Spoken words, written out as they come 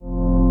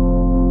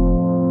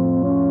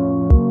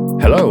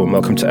Hello and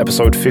welcome to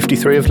episode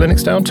 53 of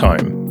Linux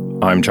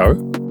Downtime. I'm Joe.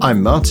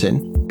 I'm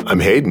Martin. I'm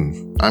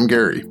Hayden. I'm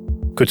Gary.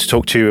 Good to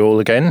talk to you all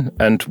again,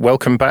 and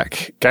welcome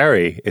back,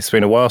 Gary. It's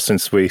been a while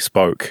since we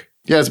spoke.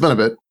 Yeah, it's been a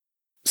bit.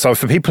 So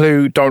for people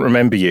who don't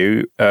remember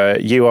you,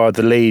 you are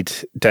the lead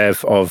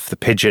dev of the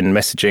Pigeon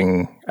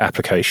messaging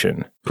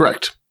application.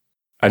 Correct.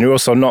 And you're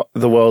also not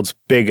the world's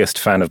biggest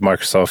fan of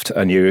Microsoft,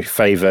 and you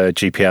favor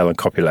GPL and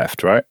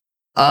copyleft, right?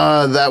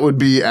 That would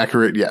be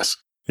accurate, yes.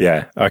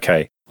 Yeah,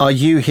 okay. Are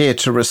you here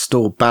to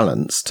restore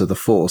balance to the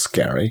Force,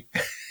 Gary?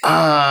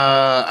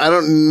 I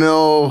don't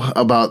know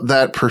about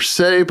that per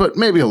se, but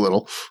maybe a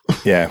little.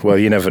 Yeah, well,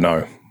 you never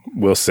know.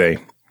 We'll see.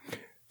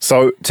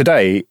 So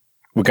today,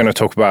 we're going to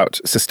talk about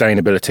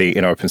sustainability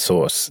in open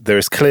source. There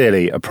is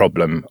clearly a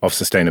problem of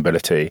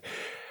sustainability.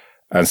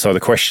 And so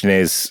the question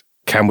is,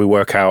 can we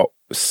work out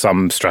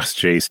some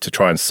strategies to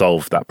try and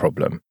solve that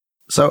problem?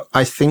 So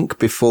I think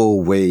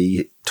before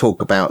we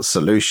talk about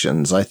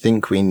solutions, I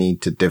think we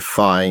need to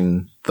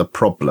define the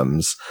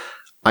problems.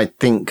 I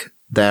think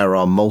there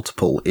are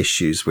multiple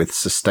issues with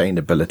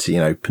sustainability in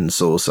open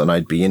source, and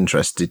I'd be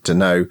interested to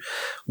know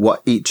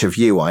what each of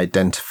you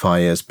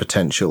identify as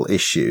potential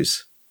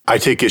issues. I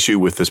take issue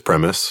with this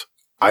premise.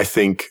 I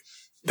think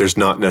there's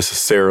not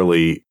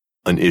necessarily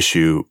an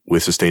issue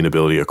with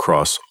sustainability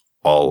across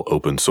all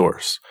open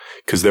source,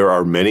 because there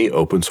are many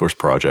open source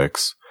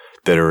projects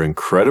that are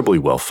incredibly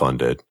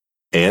well-funded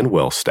and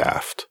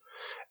well-staffed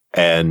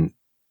and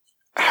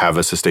have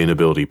a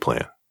sustainability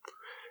plan.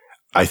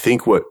 I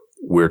think what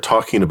we're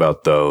talking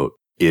about, though,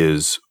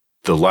 is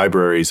the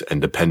libraries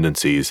and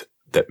dependencies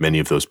that many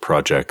of those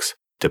projects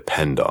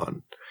depend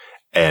on,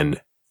 and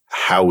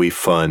how we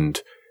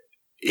fund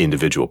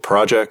individual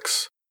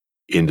projects,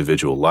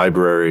 individual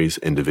libraries,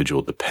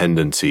 individual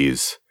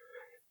dependencies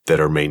that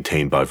are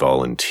maintained by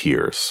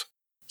volunteers.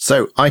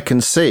 So I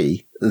can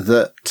see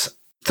that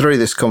through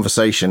this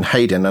conversation,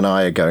 Hayden and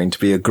I are going to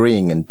be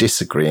agreeing and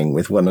disagreeing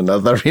with one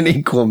another in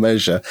equal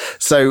measure.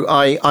 So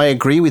I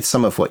agree with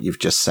some of what you've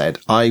just said.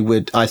 I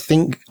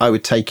think I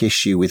would take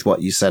issue with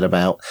what you said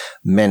about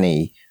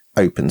many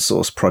open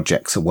source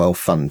projects are well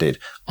funded.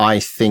 I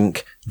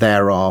think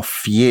there are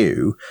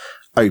few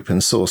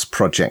open source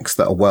projects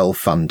that are well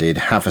funded,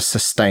 have a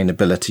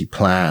sustainability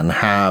plan,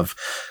 have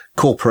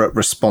corporate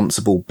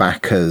responsible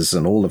backers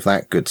and all of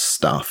that good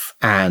stuff,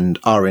 and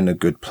are in a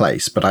good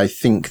place. But I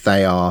think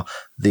they are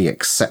the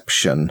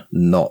exception,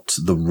 not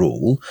the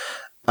rule.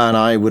 And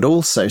I would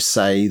also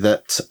say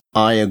that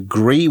I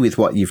agree with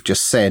what you've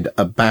just said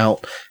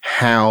about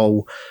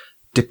how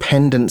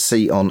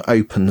dependency on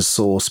open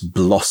source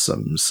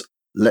blossoms.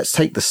 Let's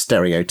take the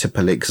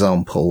stereotypical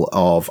example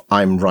of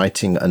I'm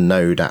writing a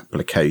Node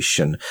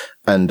application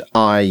and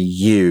I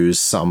use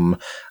some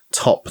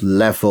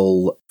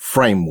top-level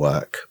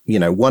framework,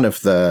 one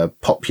of the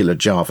popular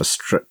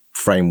JavaScript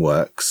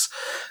frameworks.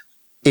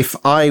 If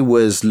I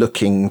was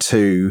looking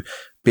to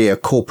be a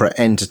corporate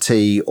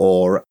entity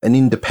or an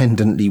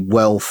independently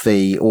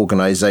wealthy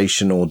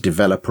organization or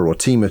developer or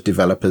team of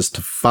developers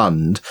to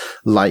fund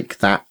like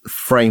that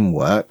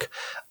framework,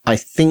 I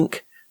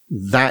think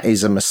that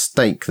is a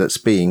mistake that's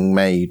being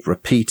made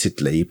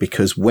repeatedly,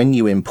 because when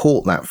you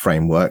import that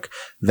framework,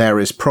 there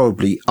is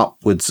probably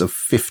upwards of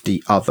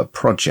 50 other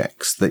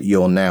projects that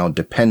you're now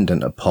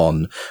dependent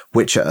upon,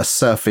 which at a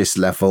surface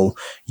level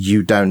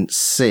you don't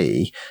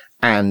see.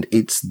 And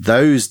it's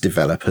those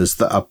developers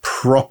that are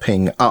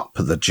propping up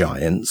the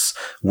giants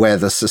where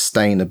the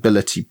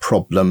sustainability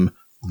problem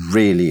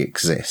really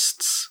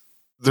exists.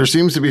 There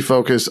seems to be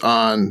focus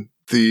on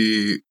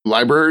the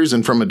libraries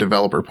and from a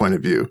developer point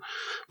of view.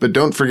 But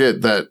don't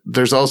forget that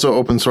there's also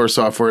open source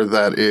software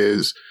that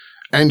is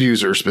end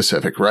user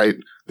specific, right?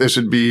 This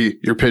would be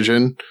your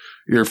Pigeon,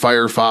 your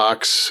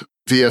Firefox,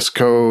 VS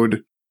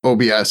Code,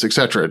 OBS,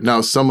 etc.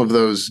 Now, some of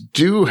those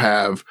do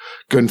have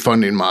good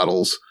funding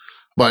models,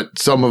 but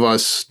some of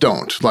us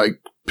don't.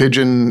 Like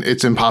Pigeon,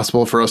 it's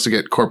impossible for us to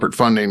get corporate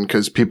funding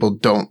because people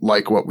don't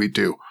like what we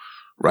do.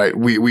 Right?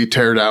 We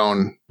tear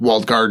down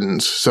walled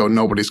gardens, so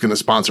nobody's going to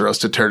sponsor us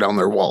to tear down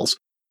their walls.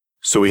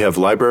 So we have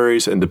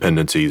libraries and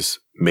dependencies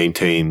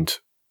maintained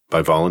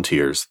by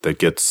volunteers that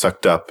get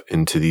sucked up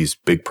into these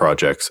big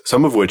projects,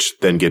 some of which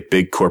then get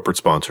big corporate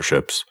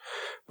sponsorships,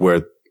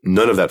 where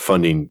none of that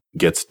funding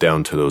gets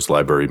down to those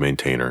library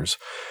maintainers.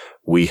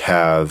 We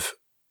have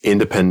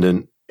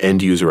independent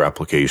end-user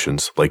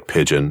applications like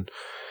Pigeon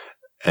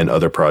and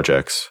other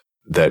projects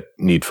that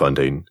need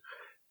funding.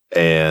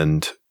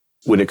 And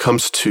when it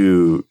comes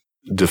to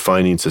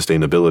defining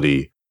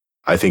sustainability,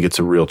 I think it's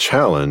a real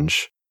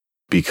challenge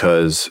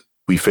because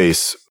we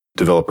face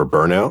developer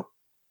burnout.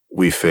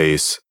 We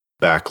face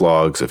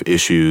backlogs of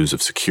issues,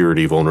 of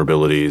security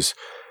vulnerabilities.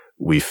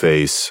 We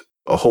face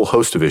a whole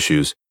host of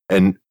issues.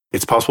 And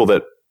it's possible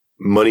that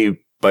money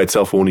by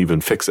itself won't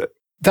even fix it.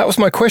 That was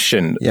my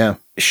question. Yeah.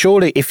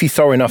 Surely if you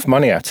throw enough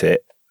money at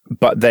it,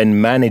 but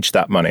then manage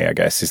that money, I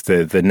guess, is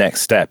the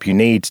next step. You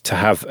need to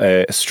have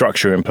a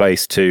structure in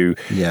place to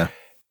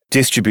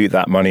distribute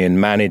that money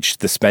and manage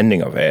the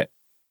spending of it.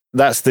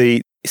 That's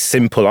the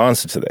simple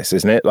answer to this,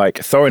 isn't it?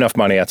 Like, throw enough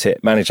money at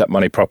it, manage that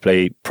money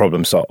properly,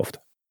 problem solved.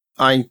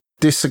 I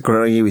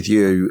disagree with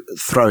you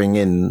throwing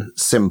in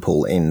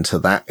simple into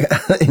that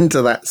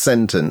into that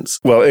sentence.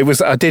 Well,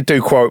 I did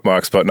do quote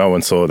marks, but no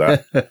one saw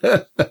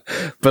that.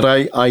 But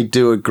I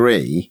do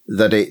agree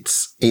that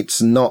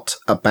it's not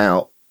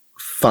about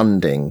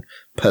funding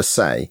per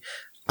se.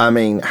 I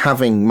mean,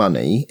 having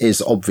money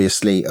is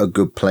obviously a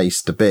good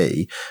place to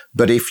be,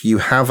 but if you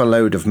have a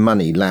load of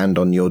money land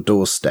on your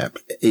doorstep,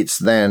 it's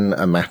then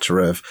a matter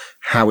of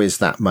how is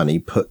that money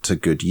put to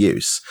good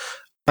use.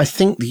 I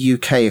think the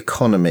UK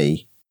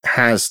economy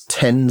has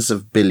tens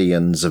of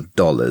billions of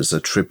dollars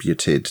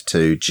attributed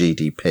to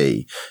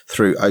GDP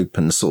through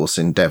open source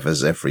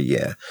endeavors every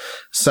year.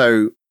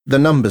 So the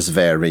numbers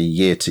vary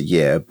year to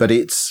year, but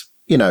it's,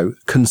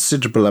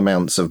 considerable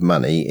amounts of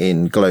money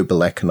in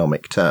global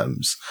economic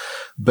terms.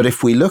 But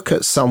if we look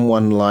at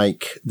someone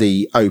like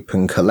the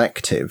Open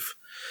Collective,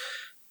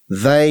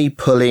 they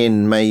pull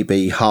in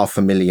maybe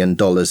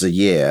 $500,000 a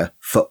year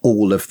for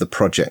all of the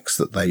projects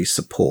that they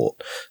support.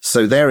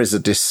 So there is a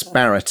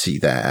disparity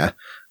there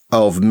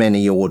of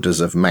many orders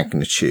of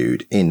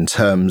magnitude in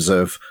terms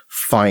of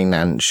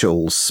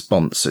financial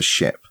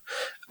sponsorship.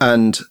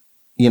 And,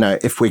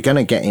 if we're going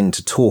to get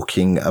into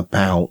talking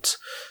about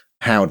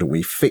how do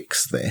we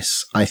fix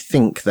this, I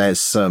think there's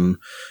some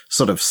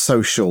sort of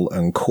social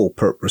and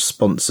corporate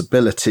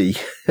responsibility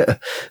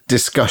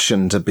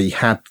discussion to be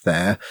had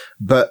there.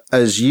 But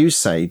as you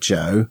say,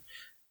 Joe,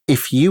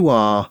 if you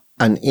are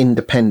an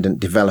independent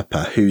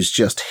developer who's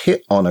just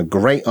hit on a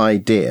great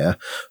idea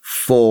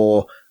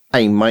for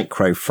a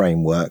micro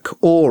framework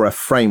or a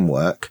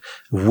framework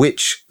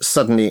which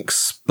suddenly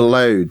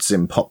explodes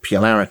in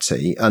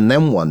popularity, and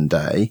then one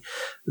day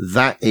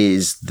that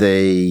is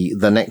the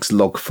next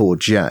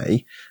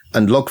Log4j,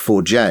 and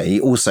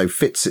Log4j also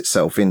fits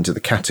itself into the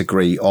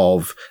category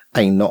of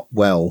a not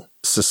well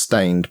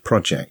sustained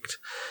project.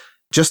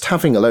 Just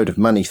having a load of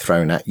money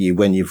thrown at you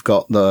when you've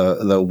got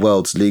the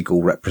world's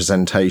legal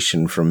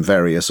representation from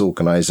various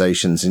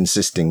organizations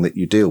insisting that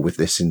you deal with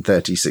this in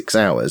 36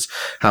 hours,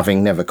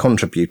 having never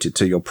contributed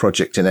to your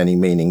project in any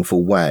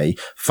meaningful way,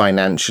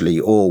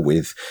 financially or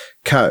with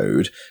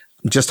code,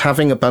 just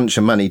having a bunch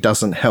of money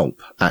doesn't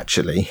help,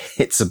 actually.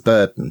 It's a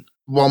burden.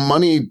 While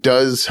money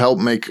does help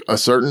make a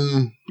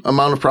certain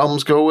amount of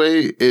problems go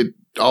away, it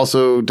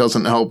also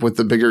doesn't help with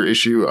the bigger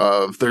issue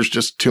of there's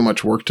just too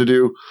much work to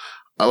do.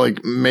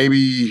 Like,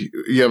 maybe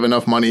you have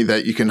enough money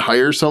that you can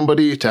hire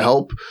somebody to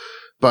help.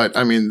 But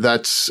I mean,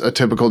 that's a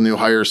typical new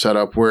hire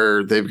setup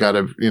where they've got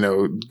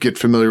to, get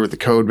familiar with the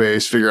code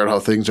base, figure out how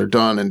things are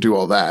done and do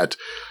all that.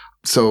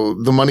 So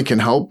the money can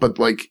help, but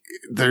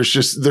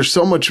there's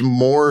so much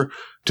more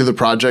to the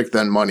project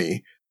than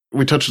money.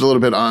 We touched a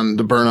little bit on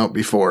the burnout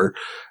before,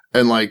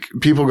 and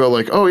people go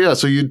oh yeah,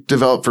 so you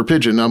develop for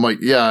Pigeon. And I'm like,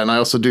 yeah. And I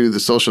also do the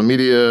social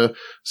media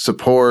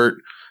support,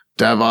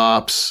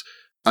 DevOps,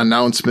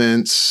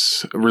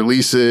 announcements,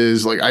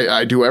 releases.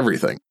 I do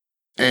everything.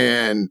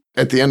 And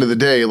at the end of the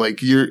day,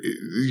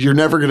 you're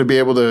never going to be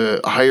able to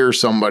hire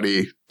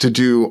somebody to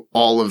do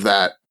all of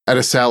that at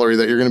a salary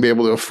that you're going to be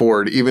able to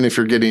afford, even if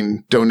you're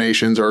getting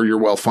donations or you're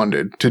well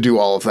funded to do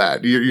all of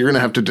that. You're going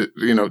to have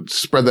to,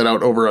 spread that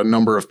out over a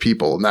number of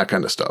people and that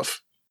kind of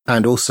stuff.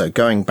 And also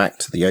going back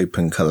to the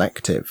Open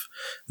Collective,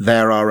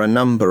 there are a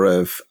number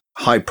of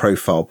high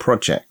profile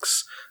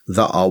projects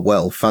that are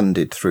well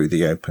funded through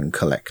the Open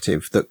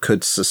Collective that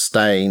could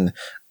sustain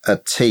a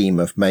team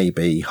of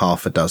maybe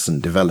half a dozen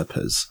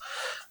developers.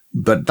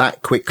 But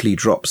that quickly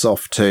drops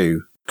off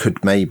to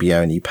could maybe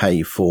only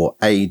pay for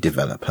a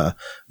developer,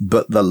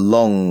 but the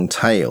long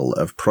tail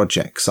of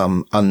projects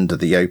under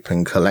the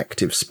Open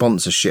Collective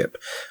sponsorship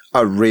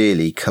are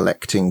really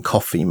collecting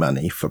coffee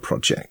money for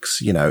projects.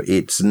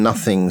 It's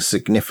nothing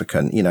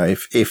significant.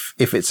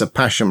 If it's a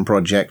passion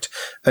project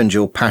and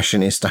your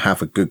passion is to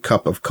have a good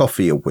cup of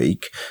coffee a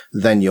week,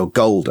 then you're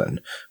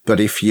golden. But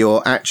if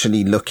you're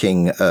actually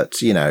looking at,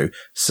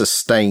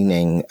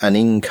 sustaining an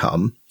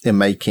income and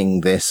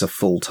making this a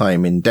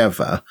full-time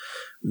endeavor,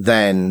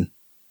 then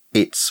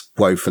it's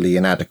woefully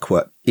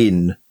inadequate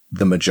in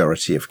the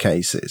majority of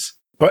cases.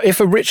 But if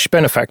a rich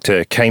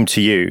benefactor came to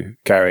you,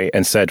 Gary,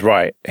 and said,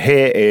 right,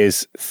 here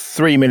is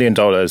 $3 million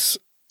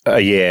a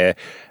year,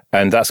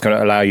 and that's going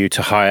to allow you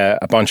to hire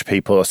a bunch of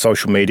people, a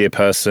social media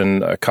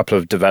person, a couple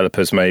of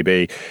developers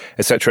maybe,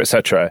 et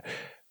cetera,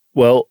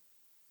 well,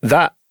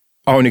 that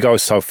only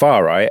goes so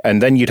far, right?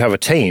 And then you'd have a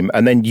team,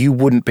 and then you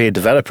wouldn't be a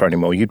developer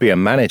anymore. You'd be a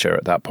manager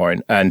at that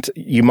point, and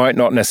you might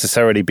not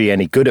necessarily be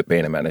any good at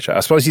being a manager. I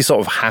suppose you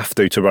sort of have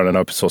to run an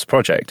open source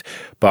project,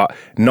 but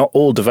not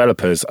all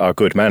developers are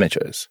good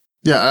managers.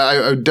 Yeah,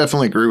 I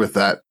definitely agree with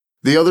that.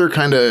 The other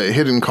kind of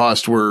hidden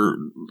cost we're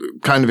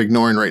kind of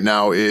ignoring right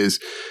now is,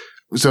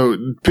 so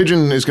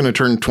Pigeon is going to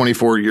turn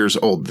 24 years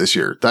old this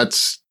year.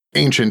 That's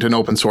ancient in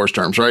open source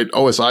terms, right?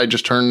 OSI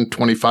just turned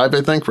 25,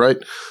 I think, right?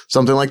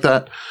 Something like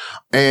that.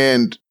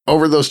 And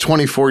over those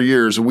 24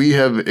 years, we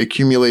have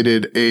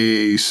accumulated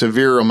a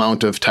severe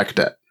amount of tech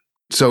debt.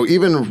 So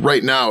even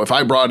right now, if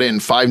I brought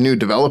in 5 new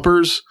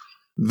developers,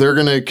 they're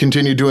going to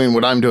continue doing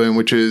what I'm doing,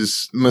 which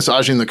is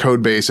massaging the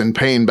code base and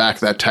paying back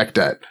that tech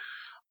debt.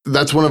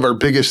 That's one of our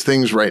biggest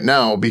things right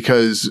now,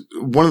 because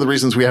one of the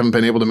reasons we haven't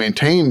been able to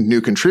maintain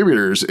new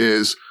contributors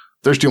is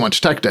there's too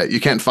much tech debt. You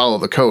can't follow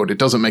the code. It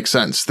doesn't make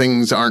sense.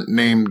 Things aren't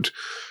named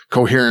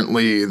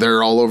coherently.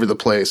 They're all over the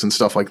place and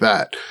stuff like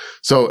that.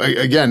 So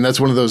again,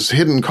 that's one of those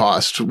hidden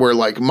costs where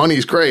like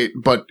money's great,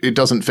 but it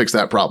doesn't fix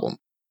that problem.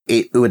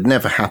 It would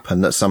never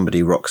happen that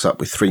somebody rocks up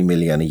with 3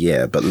 million a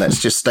year, but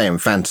let's just stay in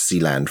fantasy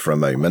land for a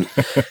moment.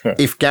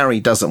 If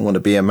Gary doesn't want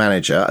to be a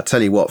manager, I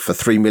tell you what, for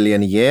 3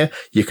 million a year,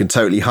 you can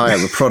totally hire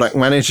a product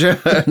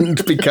manager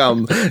and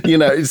become,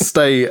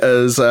 stay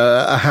as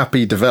a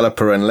happy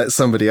developer and let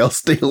somebody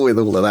else deal with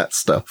all of that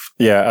stuff.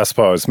 Yeah, I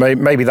suppose.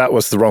 Maybe that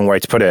was the wrong way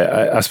to put it.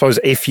 I suppose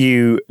if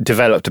you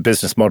developed a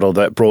business model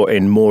that brought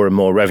in more and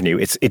more revenue,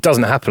 it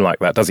doesn't happen like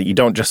that, does it? You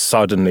don't just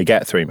suddenly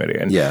get 3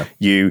 million. Yeah.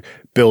 You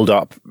build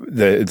up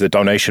the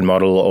donation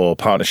model or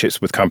partnerships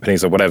with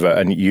companies or whatever,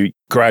 and you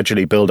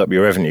gradually build up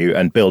your revenue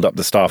and build up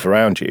the staff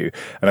around you.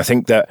 And I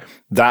think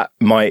that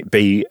might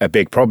be a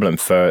big problem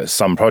for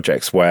some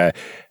projects where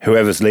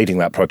whoever's leading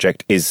that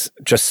project is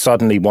just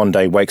suddenly one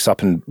day wakes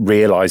up and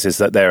realizes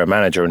that they're a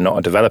manager and not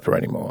a developer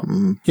anymore.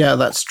 Yeah,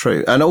 that's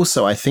true. And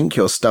also, I think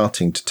you're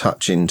starting to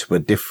touch into a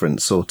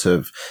different sort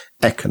of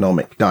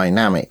economic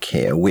dynamic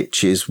here,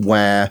 which is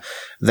where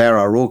there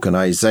are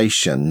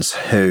organizations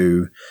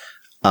who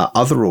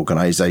other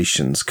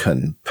organizations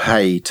can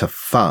pay to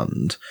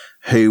fund,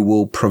 who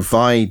will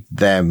provide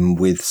them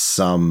with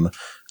some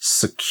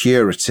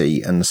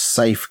security and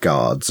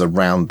safeguards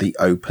around the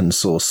open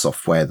source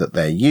software that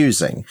they're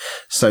using.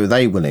 So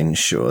they will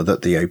ensure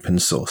that the open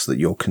source that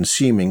you're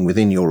consuming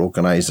within your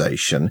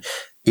organization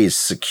is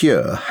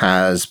secure,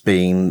 has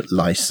been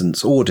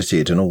license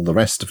audited and all the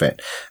rest of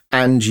it.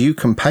 And you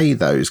can pay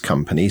those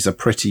companies a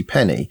pretty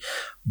penny,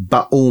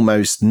 but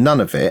almost none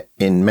of it,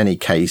 in many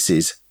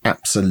cases,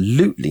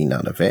 absolutely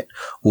none of it,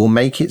 will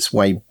make its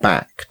way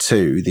back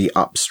to the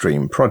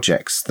upstream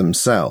projects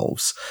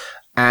themselves.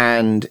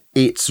 And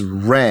it's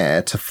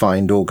rare to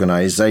find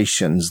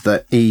organizations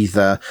that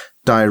either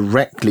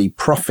directly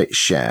profit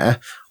share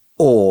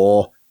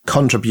or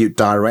contribute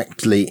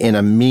directly in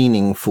a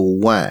meaningful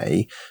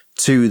way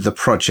to the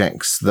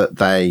projects that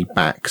they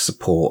back,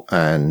 support,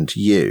 and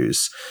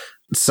use.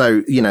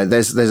 So,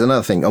 there's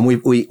another thing, and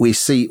we've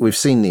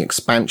seen the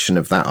expansion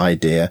of that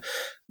idea,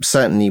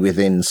 certainly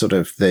within sort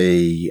of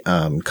the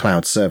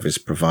cloud service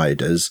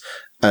providers.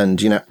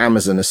 And,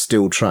 Amazon is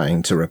still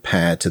trying to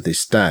repair to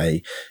this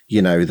day,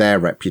 their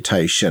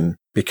reputation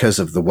because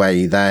of the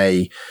way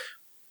they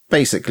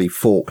basically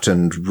forked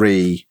and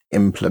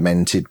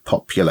re-implemented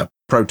popular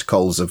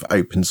protocols of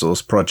open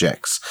source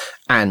projects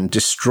and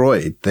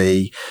destroyed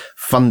the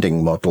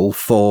funding model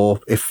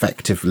for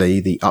effectively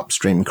the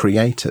upstream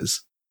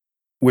creators.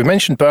 We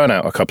mentioned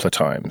burnout a couple of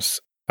times.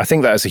 I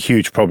think that is a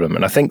huge problem.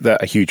 And I think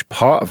that a huge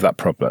part of that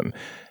problem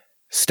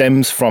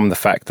stems from the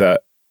fact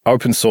that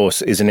open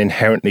source is an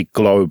inherently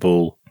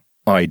global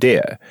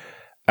idea,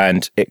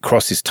 and it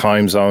crosses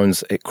time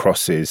zones, it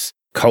crosses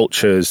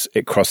cultures,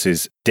 it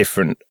crosses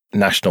different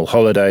national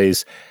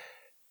holidays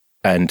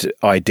and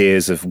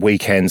ideas of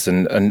weekends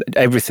and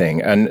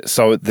everything. And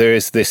so there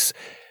is this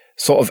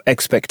sort of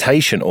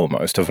expectation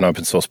almost of an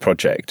open source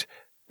project.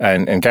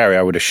 And Gary,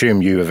 I would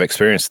assume you have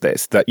experienced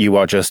this, that you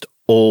are just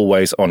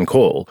always on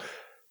call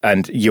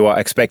and you are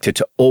expected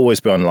to always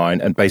be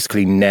online and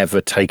basically never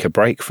take a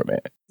break from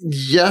it.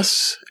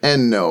 Yes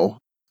and no.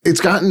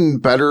 It's gotten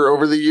better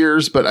over the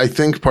years, but I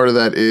think part of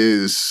that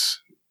is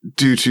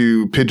due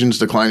to Pidgin's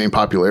declining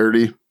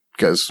popularity,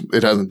 because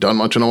it hasn't done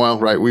much in a while,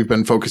 right? We've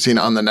been focusing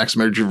on the next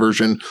major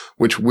version,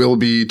 which will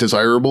be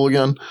desirable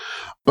again.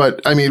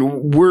 But I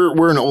mean,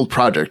 we're an old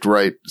project,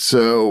 right?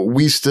 So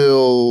we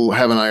still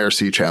have an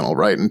IRC channel,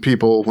 right? And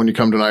people, when you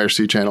come to an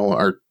IRC channel,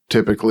 are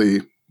typically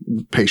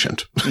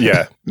patient.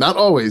 Yeah. Not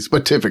always,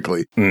 but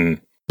typically.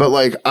 But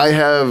like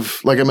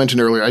I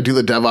mentioned earlier, I do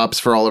the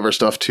DevOps for all of our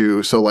stuff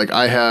too. So like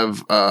I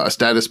have a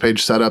status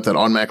page set up that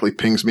automatically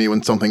pings me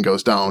when something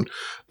goes down.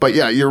 But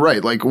yeah, you're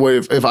right. Like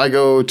if I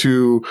go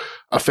to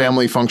a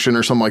family function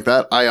or something like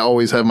that, I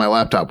always have my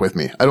laptop with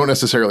me. I don't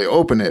necessarily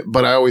open it,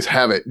 but I always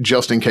have it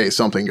just in case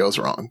something goes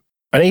wrong.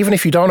 And even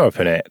if you don't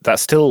open it,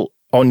 that's still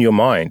on your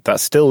mind.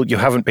 That's still, you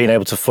haven't been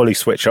able to fully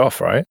switch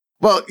off, right?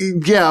 Well,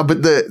 yeah, but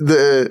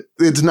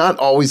it's not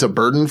always a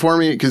burden for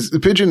me because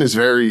Pidgin is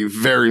very,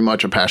 very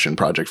much a passion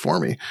project for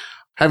me.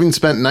 Having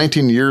spent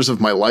 19 years of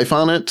my life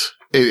on it,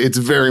 it's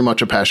very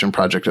much a passion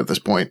project at this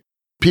point.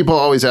 People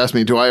always ask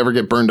me, do I ever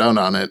get burned out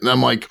on it? And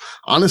I'm like,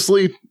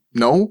 honestly,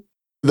 no.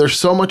 There's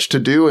so much to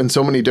do and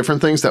so many different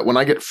things that when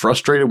I get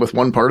frustrated with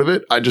one part of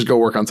it, I just go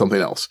work on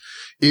something else,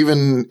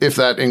 even if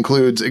that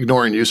includes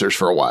ignoring users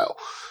for a while.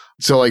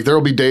 So like there'll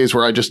be days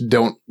where I just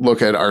don't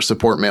look at our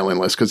support mailing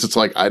list because it's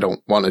like, I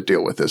don't want to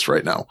deal with this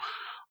right now.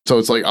 So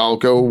it's like, I'll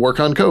go work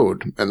on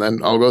code and then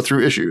I'll go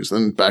through issues,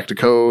 then back to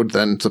code,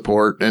 then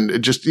support. And it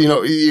just, you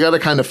got to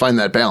kind of find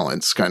that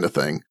balance kind of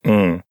thing.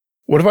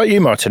 What about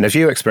you, Martin? Have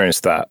you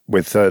experienced that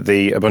with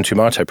the Ubuntu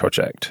Mate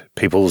project?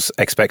 People's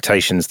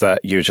expectations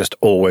that you're just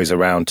always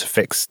around to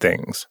fix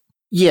things?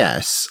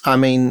 Yes. I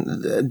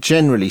mean,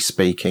 generally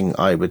speaking,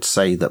 I would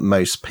say that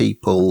most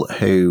people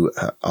who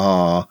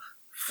are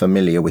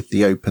familiar with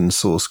the open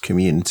source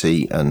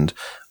community and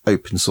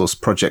open source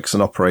projects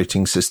and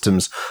operating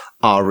systems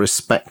are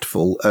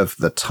respectful of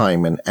the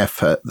time and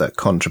effort that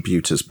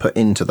contributors put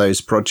into those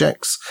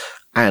projects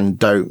and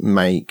don't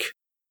make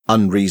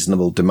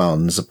unreasonable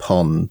demands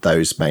upon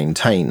those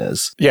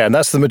maintainers. Yeah, and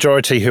that's the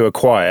majority who are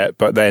quiet,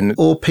 but then...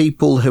 Or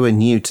people who are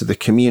new to the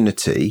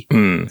community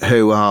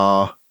who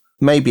are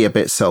maybe a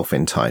bit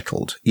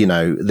self-entitled. You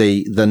know,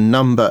 the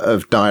number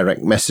of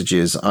direct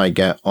messages I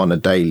get on a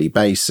daily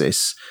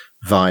basis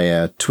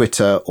via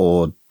Twitter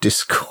or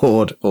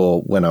Discord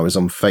or when I was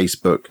on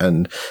Facebook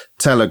and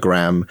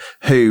Telegram,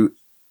 who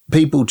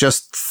people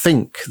just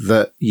think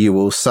that you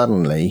will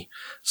suddenly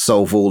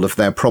solve all of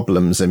their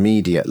problems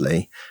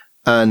immediately.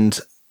 And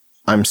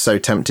I'm so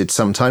tempted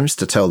sometimes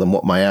to tell them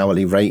what my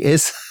hourly rate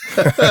is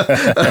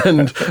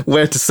and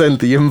where to send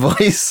the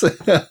invoice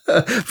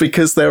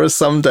because there are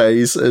some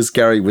days, as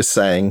Gary was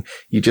saying,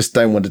 you just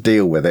don't want to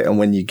deal with it. And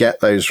when you get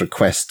those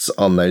requests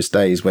on those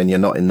days when you're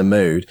not in the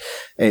mood,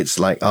 it's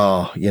like,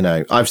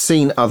 I've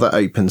seen other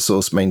open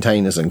source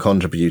maintainers and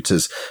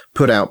contributors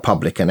put out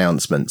public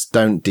announcements.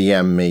 Don't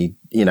DM me,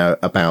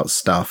 about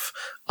stuff.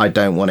 I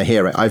don't want to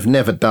hear it. I've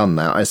never done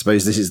that. I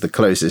suppose this is the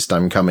closest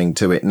I'm coming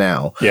to it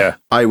now. Yeah.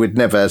 I would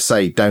never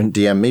say don't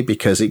DM me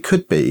because it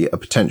could be a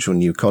potential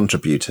new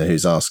contributor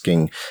who's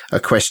asking a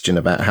question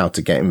about how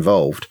to get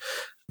involved.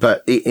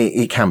 But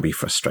it can be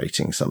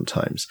frustrating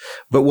sometimes.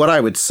 But what I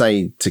would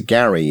say to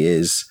Gary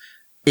is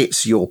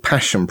it's your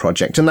passion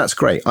project. And that's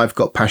great. I've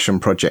got passion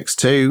projects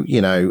too.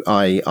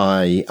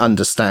 I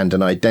understand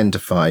and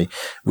identify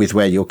with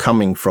where you're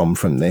coming from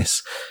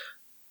this.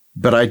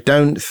 But I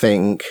don't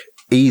think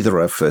either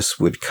of us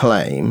would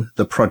claim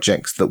the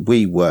projects that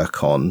we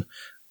work on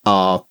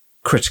are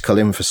critical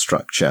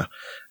infrastructure.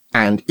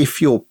 And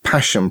if your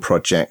passion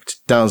project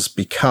does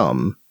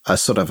become a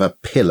sort of a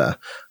pillar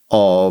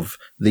of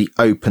the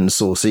open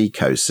source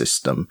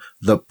ecosystem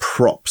that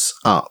props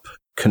up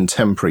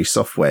contemporary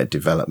software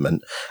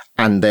development,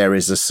 and there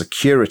is a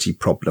security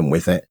problem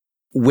with it,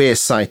 we're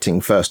citing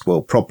first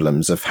world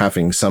problems of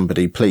having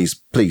somebody, please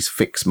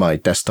fix my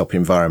desktop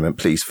environment,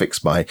 please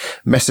fix my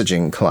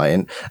messaging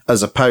client,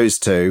 as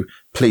opposed to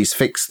please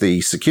fix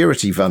the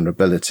security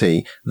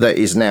vulnerability that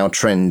is now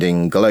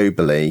trending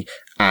globally.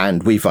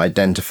 And we've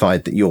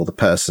identified that you're the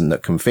person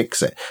that can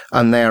fix it.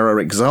 And there are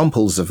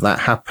examples of that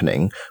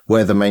happening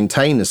where the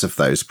maintainers of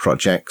those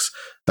projects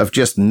have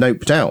just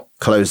noped out,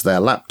 closed their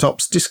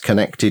laptops,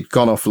 disconnected,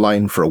 gone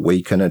offline for a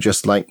week and are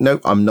just like,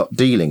 nope, I'm not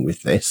dealing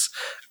with this.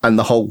 And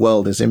the whole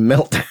world is in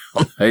meltdown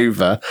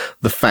over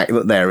the fact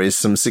that there is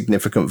some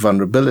significant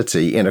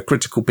vulnerability in a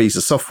critical piece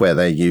of software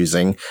they're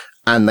using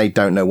and they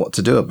don't know what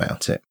to do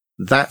about it.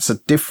 That's a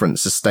different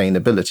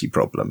sustainability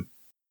problem.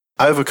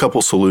 I have a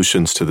couple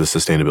solutions to the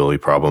sustainability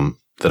problem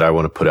that I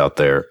want to put out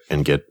there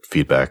and get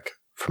feedback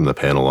from the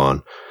panel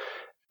on.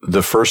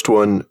 The first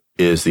one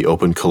is the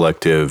Open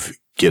Collective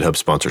GitHub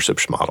sponsorship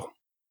model.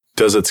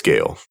 Does it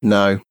scale?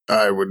 No.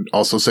 I would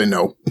also say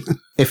no.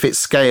 If it's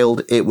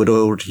scaled, it would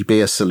already be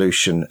a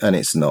solution, and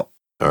it's not.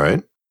 All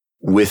right.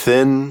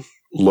 Within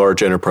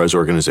large enterprise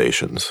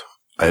organizations,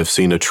 I have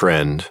seen a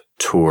trend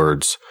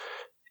towards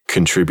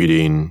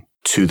contributing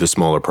to the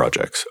smaller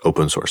projects,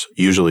 open source,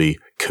 usually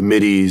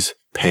committees,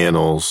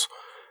 panels,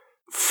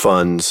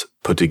 funds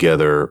put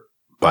together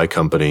by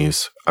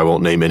companies. I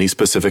won't name any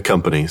specific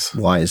companies.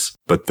 Wise.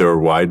 But there are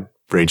a wide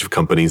range of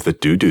companies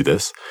that do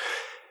this.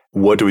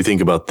 What do we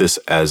think about this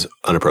as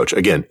an approach?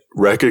 Again,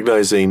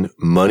 recognizing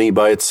money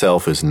by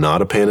itself is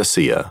not a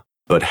panacea,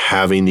 but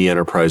having the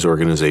enterprise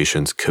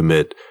organizations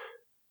commit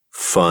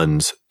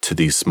funds to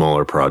these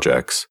smaller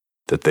projects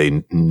that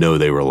they know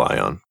they rely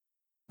on.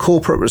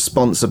 Corporate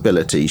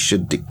responsibility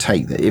should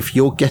dictate that if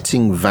you're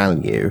getting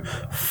value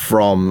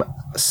from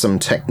some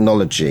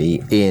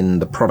technology in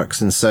the products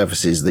and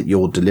services that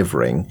you're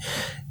delivering,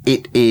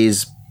 it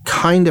is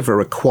kind of a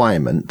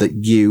requirement that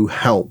you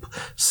help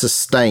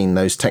sustain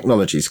those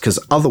technologies, because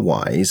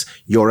otherwise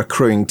you're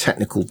accruing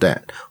technical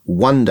debt.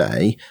 One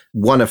day,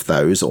 one of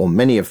those or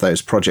many of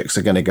those projects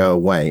are going to go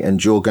away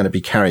and you're going to be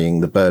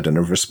carrying the burden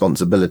of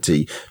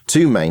responsibility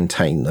to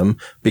maintain them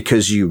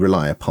because you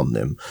rely upon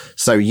them.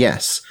 So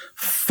yes,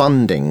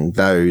 funding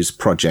those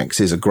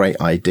projects is a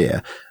great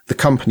idea. The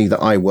company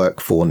that I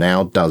work for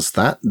now does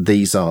that.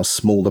 These are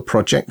smaller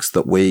projects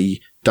that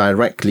we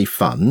directly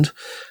fund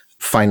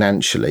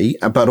financially,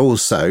 but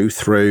also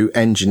through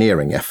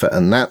engineering effort.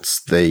 And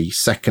that's the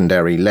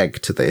secondary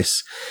leg to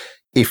this.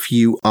 If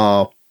you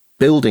are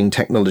building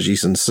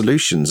technologies and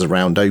solutions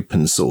around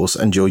open source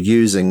and you're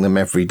using them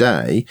every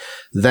day,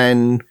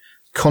 then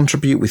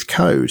contribute with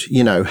code,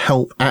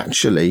 help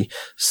actually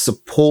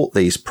support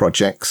these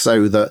projects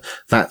so that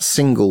that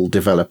single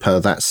developer,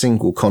 that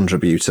single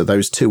contributor,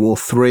 those 2 or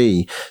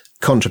 3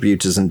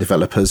 contributors and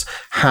developers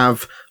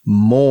have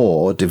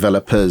more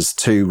developers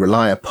to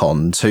rely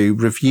upon to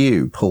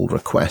review pull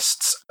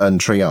requests and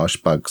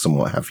triage bugs and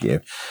what have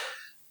you.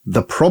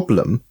 The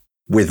problem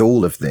with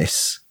all of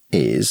this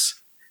is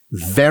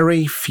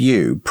very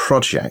few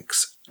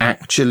projects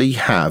actually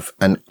have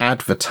an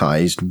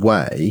advertised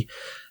way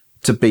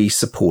to be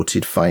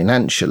supported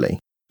financially.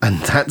 And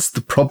that's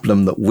the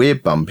problem that we're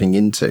bumping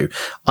into.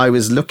 I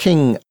was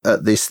looking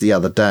at this the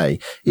other day.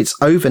 It's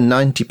over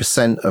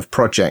 90% of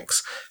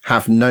projects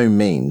have no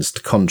means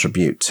to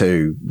contribute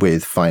to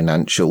with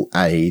financial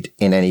aid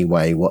in any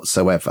way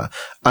whatsoever.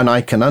 And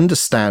I can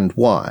understand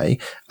why.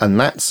 And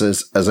that's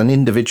as an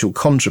individual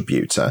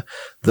contributor,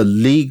 the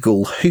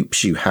legal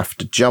hoops you have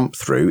to jump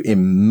through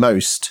in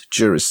most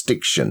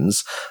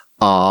jurisdictions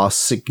are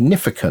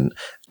significant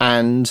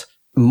and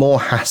more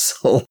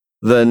hassle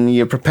than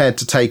you're prepared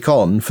to take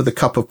on for the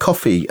cup of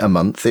coffee a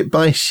month it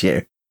buys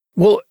you.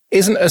 Well,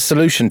 isn't a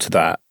solution to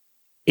that,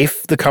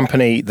 if the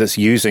company that's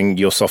using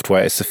your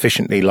software is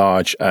sufficiently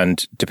large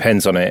and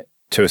depends on it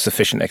to a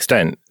sufficient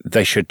extent,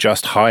 they should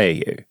just hire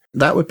you?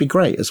 That would be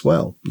great as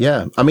well.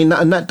 Yeah. I mean,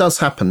 and that does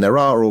happen. There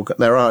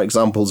are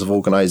examples of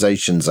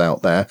organizations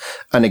out there.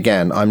 And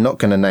again, I'm not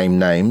going to name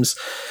names,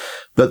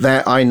 but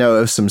I know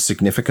of some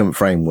significant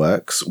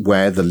frameworks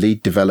where the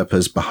lead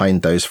developers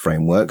behind those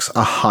frameworks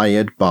are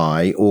hired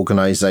by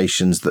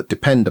organizations that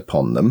depend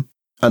upon them,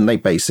 and they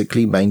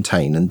basically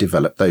maintain and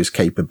develop those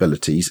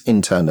capabilities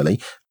internally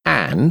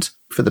and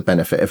for the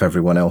benefit of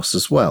everyone else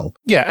as well.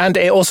 Yeah, and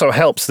it also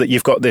helps that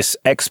you've got this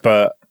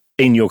expert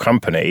in your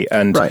company,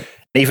 and right.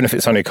 Even if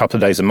it's only a couple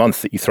of days a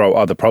month that you throw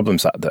other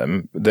problems at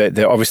them,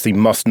 they obviously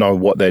must know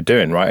what they're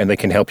doing, right? And they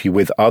can help you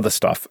with other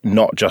stuff,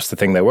 not just the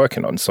thing they're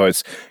working on. So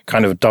it's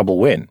kind of a double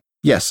win.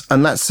 Yes,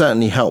 and that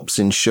certainly helps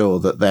ensure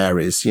that there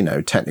is,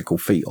 technical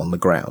feet on the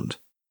ground.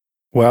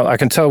 Well, I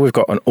can tell we've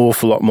got an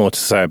awful lot more to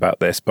say about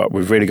this, but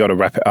we've really got to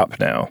wrap it up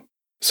now.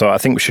 So I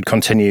think we should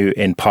continue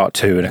in part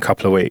 2 in a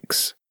couple of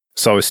weeks.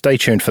 So stay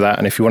tuned for that.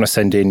 And if you want to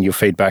send in your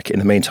feedback in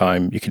the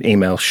meantime, you can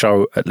email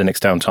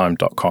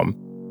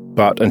show@linuxdowntime.com.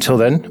 But until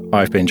then,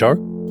 I've been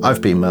Joe.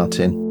 I've been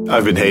Martin.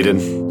 I've been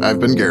Hayden. I've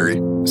been Gary.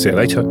 See you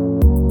later.